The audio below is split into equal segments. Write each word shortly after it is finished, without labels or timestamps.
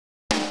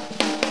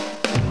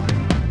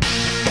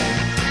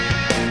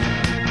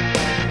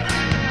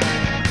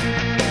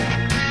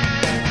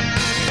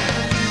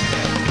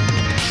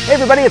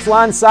everybody, it's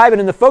Lon.TV,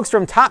 and the folks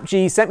from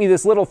TopG sent me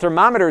this little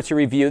thermometer to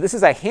review. This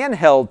is a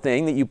handheld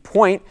thing that you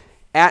point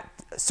at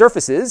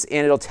surfaces,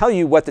 and it'll tell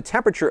you what the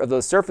temperature of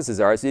those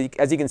surfaces are. So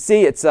as you can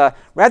see, it's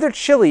rather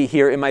chilly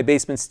here in my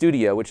basement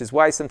studio, which is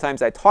why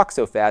sometimes I talk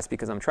so fast,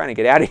 because I'm trying to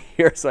get out of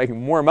here so I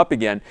can warm up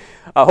again.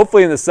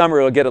 Hopefully in the summer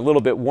it'll get a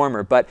little bit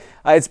warmer, but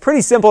it's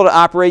pretty simple to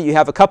operate. You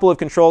have a couple of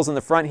controls in the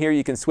front here.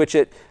 You can switch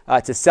it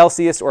to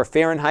Celsius or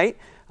Fahrenheit.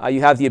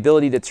 You have the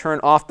ability to turn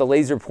off the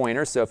laser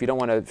pointer, so if you don't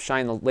want to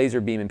shine the laser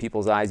beam in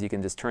people's eyes, you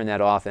can just turn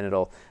that off and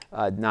it'll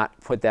not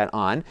put that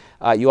on.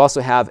 You also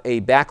have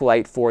a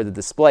backlight for the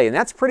display, and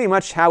that's pretty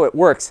much how it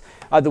works.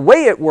 The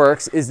way it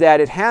works is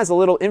that it has a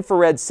little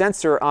infrared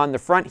sensor on the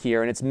front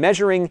here, and it's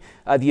measuring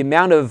the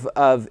amount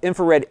of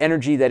infrared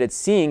energy that it's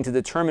seeing to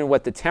determine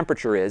what the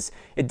temperature is.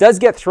 It does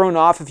get thrown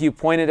off if you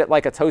point it at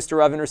like a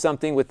toaster oven or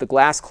something with the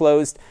glass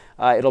closed.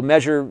 It'll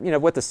measure,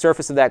 what the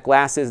surface of that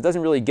glass is. It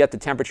doesn't really get the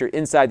temperature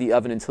inside the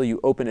oven until you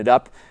open it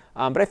up.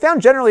 But I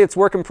found generally it's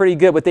working pretty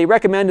good. What they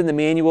recommend in the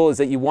manual is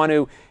that you want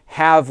to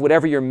have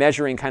whatever you're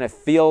measuring kind of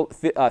fill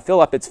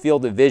up its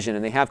field of vision,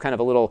 and they have kind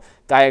of a little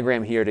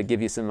diagram here to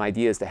give you some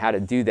ideas to how to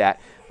do that.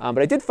 But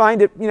I did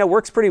find it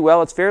works pretty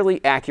well. It's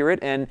fairly accurate,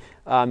 and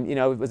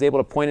was able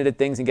to point it at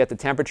things and get the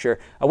temperature.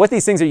 What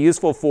these things are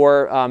useful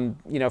for,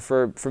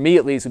 for me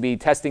at least, would be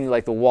testing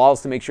like the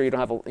walls to make sure you don't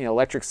have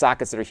electric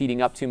sockets that are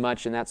heating up too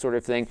much and that sort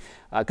of thing.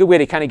 A good way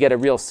to kind of get a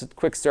real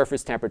quick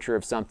surface temperature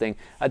of something.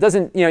 It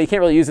doesn't, you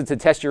can't really use it to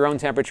test your own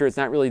temperature. It's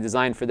not really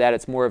designed for that.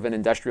 It's more of an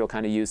industrial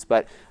kind of use,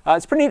 but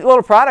it's a pretty neat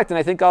little product, and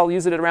I think I'll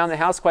use it around the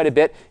house quite a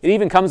bit. It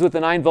even comes with a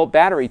 9-volt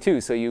battery too,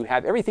 so you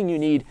have everything you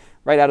need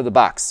right out of the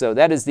box. So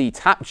that is the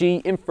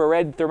TopG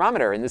infrared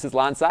thermometer, and this is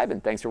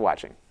Lon.TV. Thanks for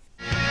watching.